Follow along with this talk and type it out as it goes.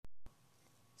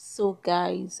So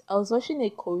guys, I was watching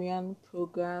a Korean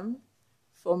program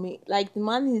from it. Like the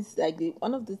man is like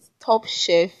one of the top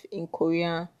chef in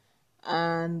Korea,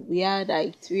 and we had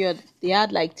like they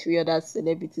had like three other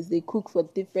celebrities. They cook for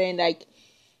different like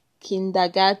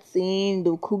kindergarten.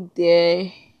 They cook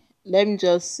there. Let me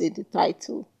just say the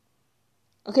title.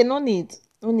 Okay, no need.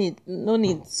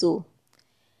 So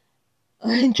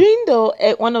during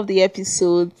the one of the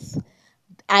episodes,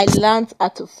 I learned how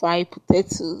to fry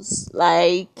potatoes.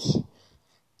 Like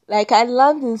I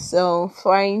learned this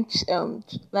French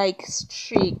like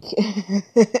streak.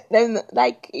 Then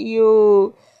like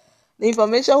you the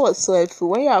information was so helpful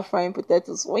when you are frying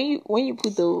potatoes. When you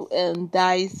put the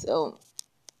diced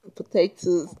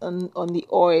potatoes on the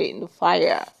oil in the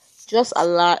fire, just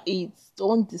allow it.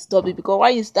 Don't disturb it because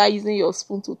when you start using your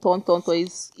spoon to turn,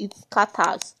 it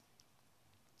scatters.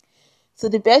 So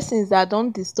the best thing is that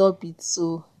don't disturb it,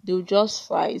 so they'll just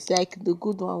fry. It's like the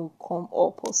good one will come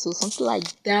up or so, something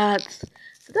like that.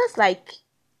 So that's like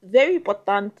very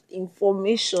important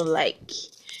information, like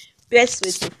best way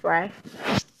to fry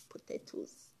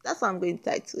potatoes. That's what I'm going to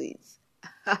title it.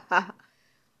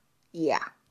 Yeah.